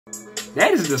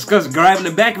That is disgusting. Grabbing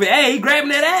the back of it. Hey, he grabbing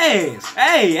that ass.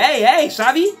 Hey,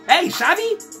 Xavi. Hey,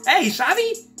 Xavi. Hey,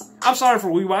 Xavi. I'm sorry for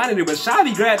rewinding it, but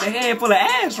Xavi grabbed a handful of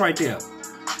ass right there.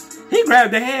 He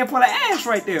grabbed a handful of ass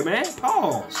right there, man.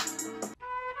 Pause.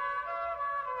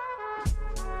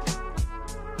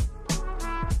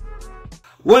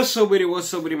 What's up with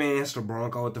it, man? It's the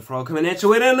Bronco with the Fro coming at you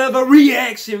with another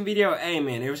reaction video. Hey,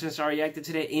 man, ever since I reacted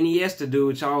to that Iniesta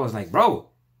dude, y'all was like, bro,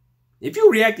 if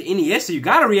you react to Iniesta, you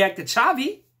gotta react to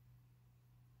Xavi.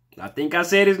 I think I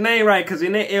said his name right, because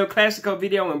in that El Clasico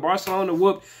video when Barcelona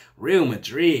whooped Real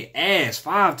Madrid ass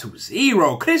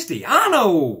 5-0,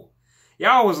 Cristiano.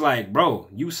 Y'all was like, bro,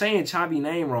 you saying Xavi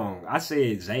name wrong. I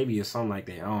said Xavi or something like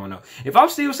that. I don't know. If I'm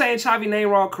still saying Xavi name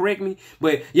wrong, correct me.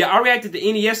 But yeah, I reacted to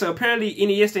Iniesta. Apparently,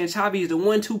 Iniesta and Xavi is the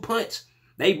 1-2 punch.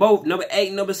 They both, number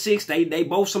 8, number 6, they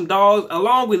both some dogs,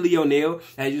 along with Lionel.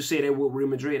 As you said, they whoop Real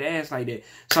Madrid ass like that.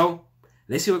 So,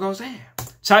 let's see what goes down.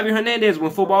 Xavi Hernández, when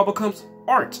football becomes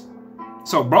art.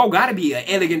 So, bro, gotta be an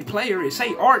elegant player. It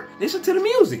say art. Listen to the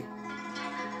music.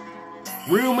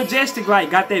 Real majestic,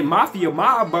 like, got that mafia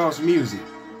mob boss music.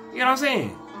 You know what I'm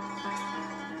saying?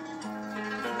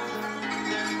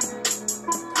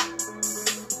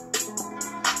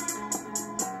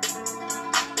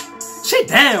 Sit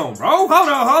down, bro. Hold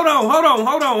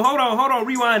on.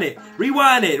 Rewind it.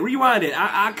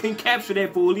 I couldn't capture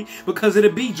that fully because of the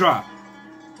beat drop.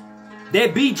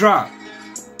 That beat drop.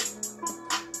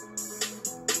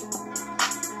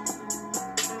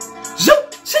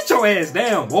 Sit your ass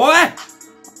down, boy.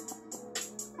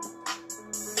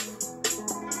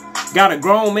 Got a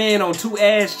grown man on 2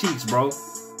 ass cheeks, bro.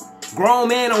 Grown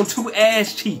man on 2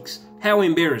 ass cheeks. How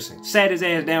embarrassing. Sat his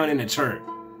ass down in the chair.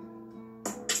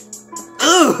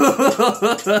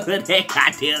 That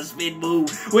goddamn spin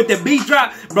move with the beat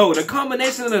drop. Bro, the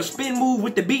combination of the spin move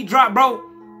with the beat drop, bro,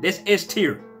 that's S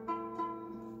tier.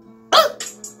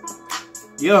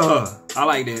 Yeah, I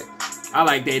like that. I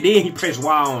like that. Then he pressed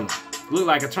Y on him. Look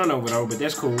like a turnover though, but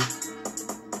that's cool.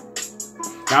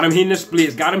 Got him hitting the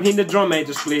splits. Got him hitting the drum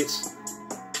major splits.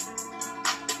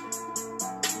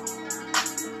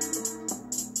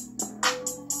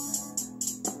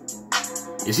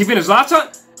 Is he finna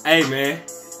Zlatan?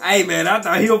 Hey man, I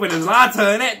thought he was finna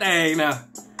Zlatan that thing now.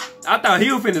 I thought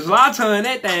he was finna Zlatan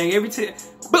that thing every time.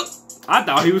 I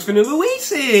thought he was finna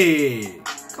Luisi.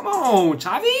 Come on,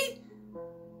 Xavi.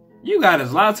 You got a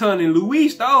Zlatan and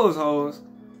Luis those hoes.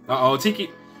 Uh-oh, Tiki.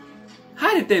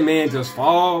 How did that man just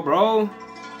fall, bro?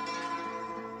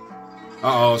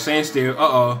 Uh-oh, stand still.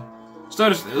 Uh-oh.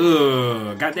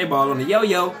 Got that ball on the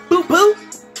yo-yo. Boop, boop.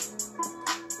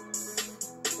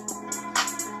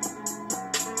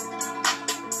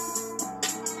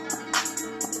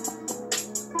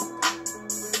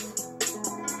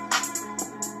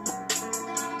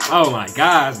 Oh my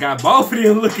gosh, got both of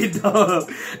them looking dumb.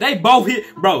 They both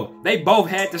hit, bro, they both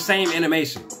had the same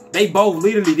animation. They both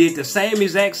literally did the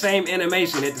exact same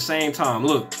animation at the same time.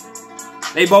 Look.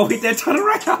 They both hit that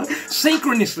turnaround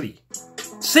synchronously.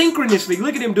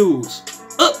 Look at them dudes.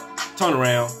 Up, turn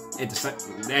around at the same.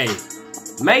 Hey,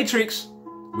 Matrix.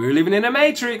 We're living in a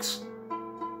Matrix.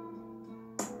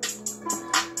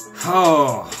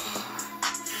 Oh,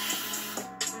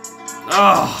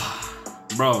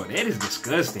 bro, that is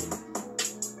disgusting.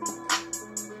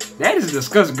 That is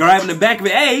disgusting. Grabbing the back of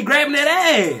it. Hey, he grabbing that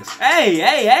ass. Hey,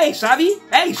 Xavi.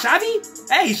 Hey,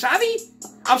 Xavi.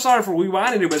 I'm sorry for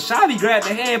rewinding it, but Xavi grabbed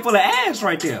a handful of ass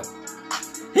right there.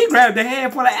 He grabbed a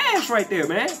handful of ass right there,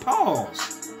 man.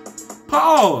 Pause.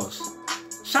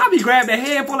 Xavi grabbed a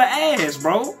handful of ass,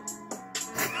 bro.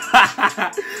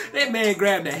 That man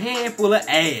grabbed a handful of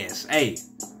ass. Hey,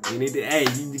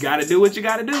 you gotta do what you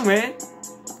gotta do, man.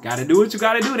 Gotta do what you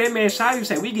gotta do. That man Xavi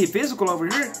said, we get physical over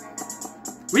here.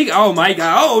 Oh my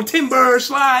God. Oh, Timber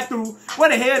slide through. Where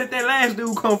the hell did that last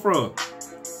dude come from?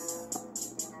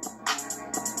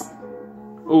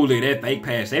 Oh, look at that fake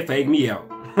pass. That faked me out.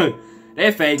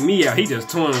 That faked me out. He just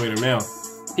toying with him now.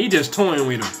 He just toying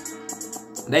with him.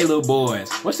 They little boys.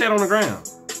 What's that on the ground?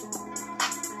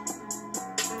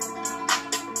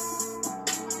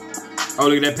 Oh,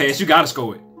 look at that pass. You gotta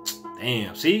score it.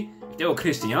 Damn, see? If that was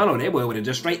Cristiano, that boy would have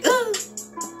just straight,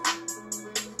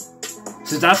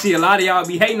 Since I see a lot of y'all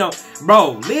be hating on,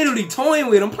 bro, literally toying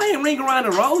with him, playing ring around the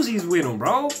rosies with him,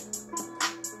 bro.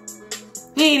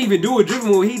 He ain't even do a dribble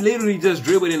move. He literally just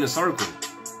dribbled in a circle.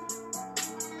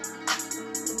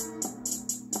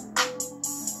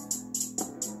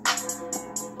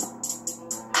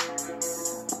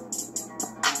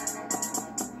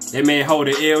 That man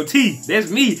holding LT. That's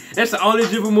me. That's the only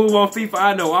dribble move on FIFA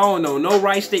I know. I don't know no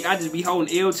right stick. I just be holding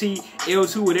LT,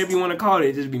 L2, whatever you want to call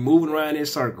it. Just be moving around in a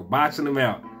circle, boxing them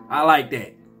out. I like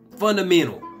that.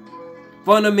 fundamental.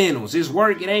 Fundamentals. It's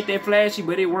work. It ain't that flashy,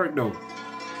 but it worked though.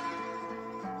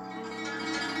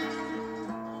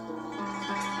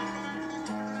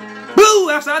 Boo!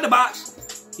 Outside the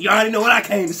box. You already know what I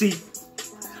came to see.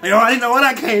 You already know what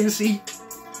I came to see.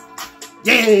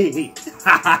 Yay!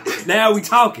 Now we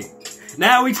talking.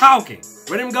 Now we talking.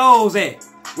 Where them goals at?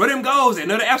 Where them goals at?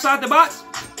 Another outside the box?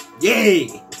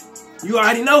 Yay! You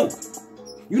already know.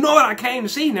 You know what I came to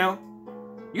see now.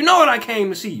 You know what I came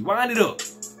to see. Wind it up.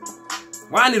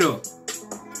 Wind it up.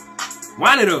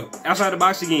 Wind it up. Outside the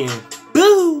box again.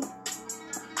 Boo!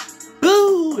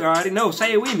 Boo! You already know.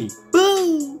 Say it with me.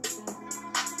 Boo!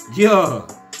 Yeah.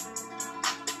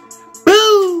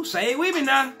 Boo! Say it with me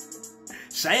now.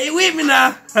 Say it with me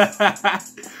now.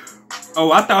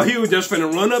 Oh, I thought he was just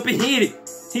finna run up and hit it.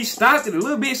 He stopped it a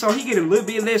little bit so he get a little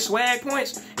bit less swag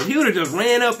points. If he would have just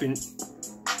ran up and...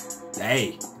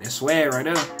 Hey, that's swag right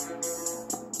there.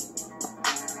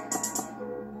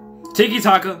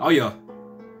 Tiki-taka. Oh, yeah.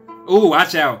 Ooh,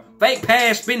 watch out. Fake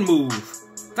pass spin move.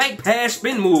 Fake pass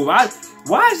spin move.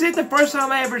 Why is it the first time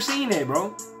I ever seen that,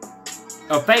 bro?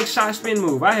 A fake shot spin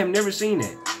move. I have never seen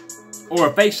that. Or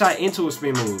a fake shot into a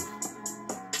spin move.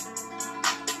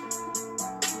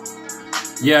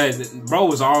 Yeah, bro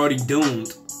was already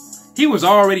doomed. He was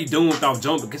already doomed off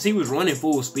jumping because he was running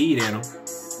full speed at him.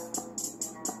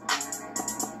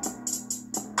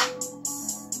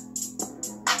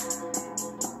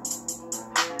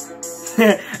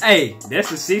 Hey, that's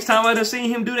the 6th time I done seen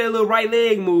him do that little right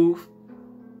leg move.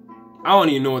 I don't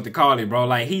even know what to call it, bro.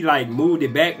 Like, he like moved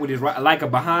it back with his right, like a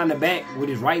behind the back with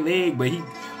his right leg, but he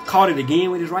caught it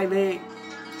again with his right leg.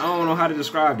 I don't know how to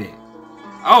describe that.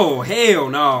 Oh, hell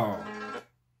no.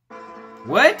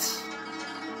 What?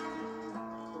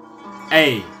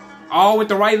 Hey, all with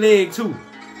the right leg too.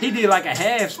 He did like a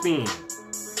half spin.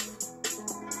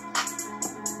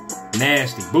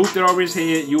 Nasty. Booped it over his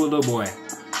head. You a little boy.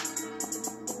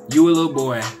 You a little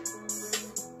boy.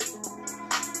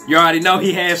 You already know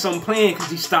he had something planned because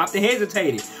he stopped and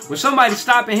hesitated. When somebody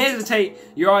stop and hesitate,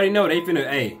 you already know they finna,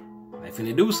 hey, they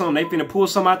finna do something. They finna pull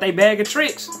something out their bag of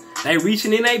tricks. They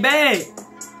reaching in their bag.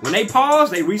 When they pause,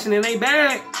 they reaching in their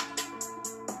bag.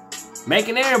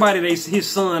 Making everybody his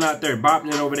son out there bopping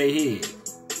it over their head.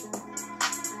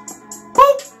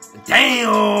 Boop!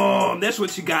 Damn! That's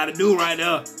what you gotta do right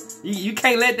there. You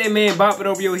can't let that man bop it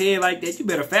over your head like that. You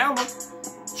better foul him.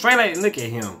 Straight like, look at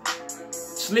him.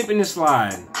 Slipping and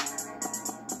sliding.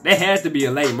 That had to be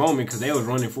a late moment because they was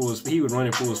running full speed. He was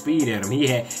running full speed at him. He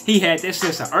had that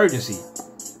sense of urgency.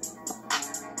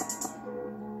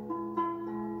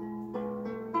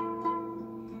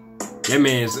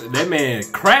 That man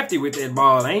crafty with that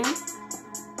ball, ain't he?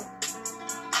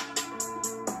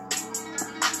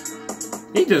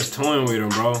 He just toying with him,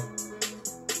 bro.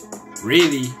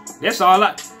 Really? That's all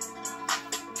I...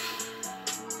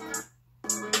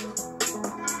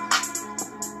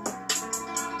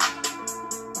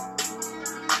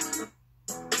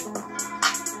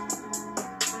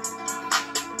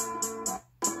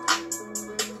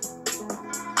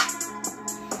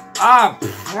 I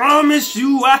promise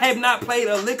you, I have not played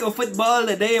a lick of football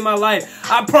a day in my life.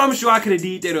 I promise you I could have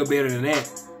did that or better than that.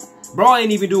 Bro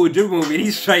ain't even do a dribble move. He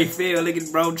straight fell. Look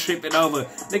at bro tripping over.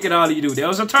 Look at all you do. There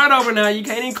was a turnover now. You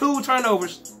can't include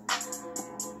turnovers.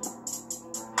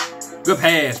 Good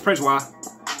pass. Press Y.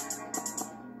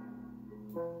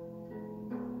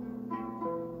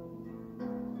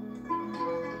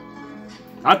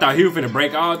 I thought he was finna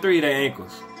break all 3 of their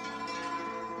ankles.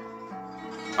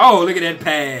 Oh, look at that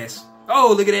pass.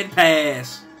 Oh, look at that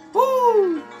pass. Woo!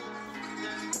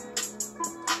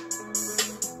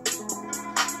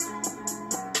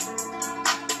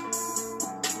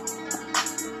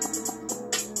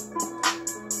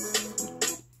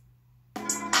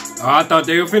 Oh, I thought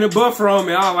they were finna buffer on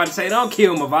me. I was about to say, don't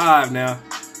kill my vibe now.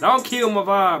 Don't kill my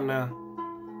vibe now.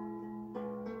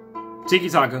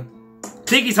 Tiki-taka.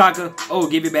 Tiki-taka. Oh,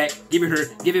 give it back. Give it her.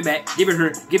 Give it back. Give it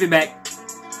her. Give it back.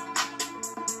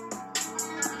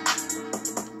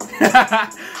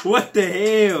 What the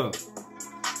hell?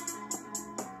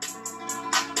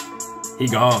 He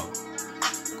gone.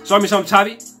 Show me something,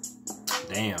 Xavi.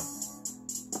 Damn.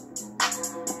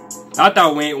 I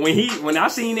thought when I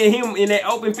seen him in that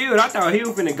open field, I thought he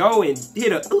was finna go and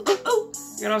hit a ooh, ooh, ooh.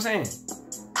 You know what I'm saying?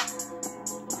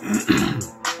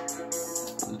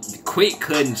 Quick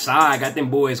cutting side got them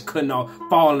boys cutting off,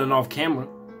 falling off camera.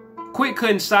 Quick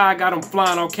cutting side got them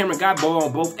flying off camera. Got ball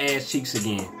on both ass cheeks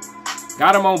again.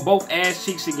 Got him on both ass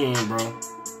cheeks again, bro.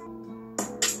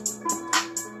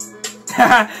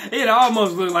 It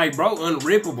almost looked like bro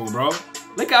unrippable, bro.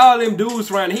 Look at all them dudes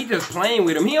around. He just playing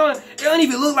with him. It don't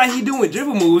even look like he doing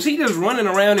dribble moves. He just running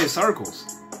around in circles.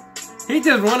 He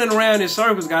just running around in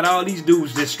circles. Got all these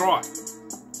dudes distraught,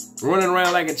 running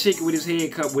around like a chicken with his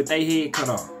head cut, with their head cut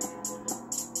off.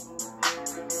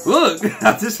 Look,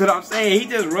 that's just what I'm saying. He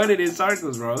just running in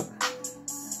circles, bro.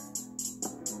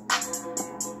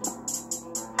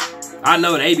 I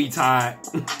know they be tired.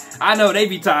 I know they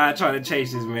be tired trying to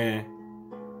chase this man.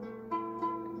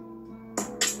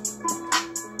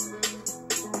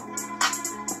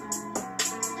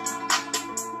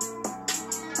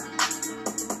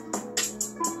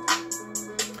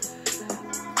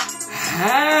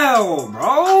 How,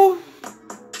 bro?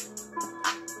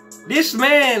 This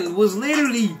man was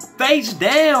literally face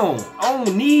down,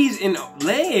 on knees and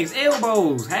legs,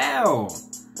 elbows. How?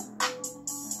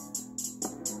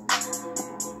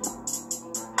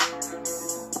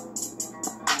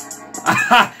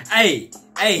 Hey,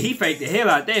 he faked the hell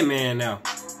out of that man now.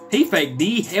 He faked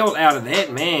the hell out of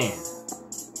that man.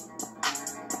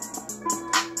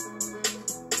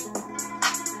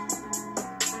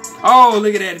 Oh,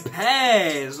 look at that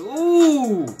pass.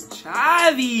 Ooh,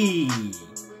 Xavi.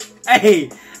 Hey,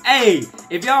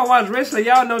 if y'all watch wrestling,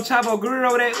 y'all know Chavo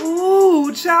Guerrero that.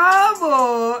 Ooh,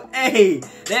 Chavo. Hey,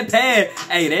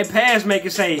 that pass make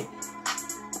it say,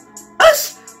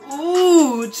 us.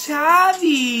 Ooh,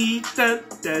 Xavi. Dun,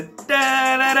 dun,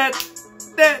 dun, dun, dun,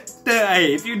 dun, dun.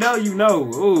 Hey, if you know, you know.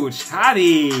 Ooh,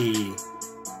 Xavi.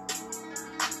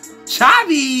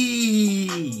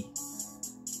 Xavi.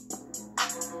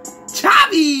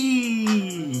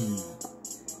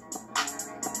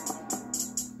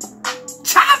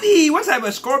 Xavi! What's that,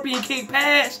 a scorpion kick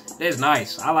pass? That's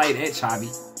nice. I like that, Xavi.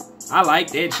 I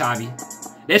like that, Xavi.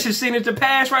 That's his signature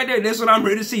pass right there. That's what I'm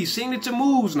here to see. Signature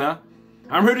moves now.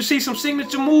 I'm here to see some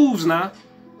signature moves now.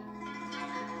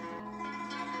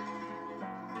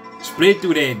 Split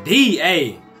through that D,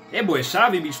 hey. That boy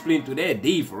Xavi be splitting through that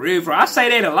D for real. I say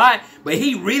that a lot, but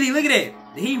he really, look at that.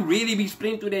 He really be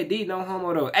splitting through that D, no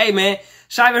homo though. Hey man,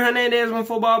 Xavi Hernández when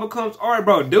football becomes art,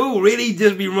 bro. Dude really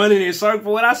just be running in circles.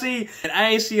 For what I see, and I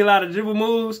ain't see a lot of dribble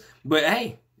moves, but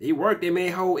hey, it worked. They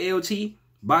made whole LT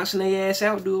boxing their ass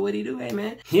out, do what he do, hey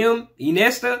man. Him,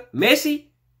 Iniesta, Messi,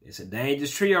 it's a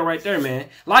dangerous trio right there, man.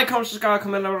 Like, comment, subscribe,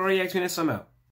 comment, react to, and some out.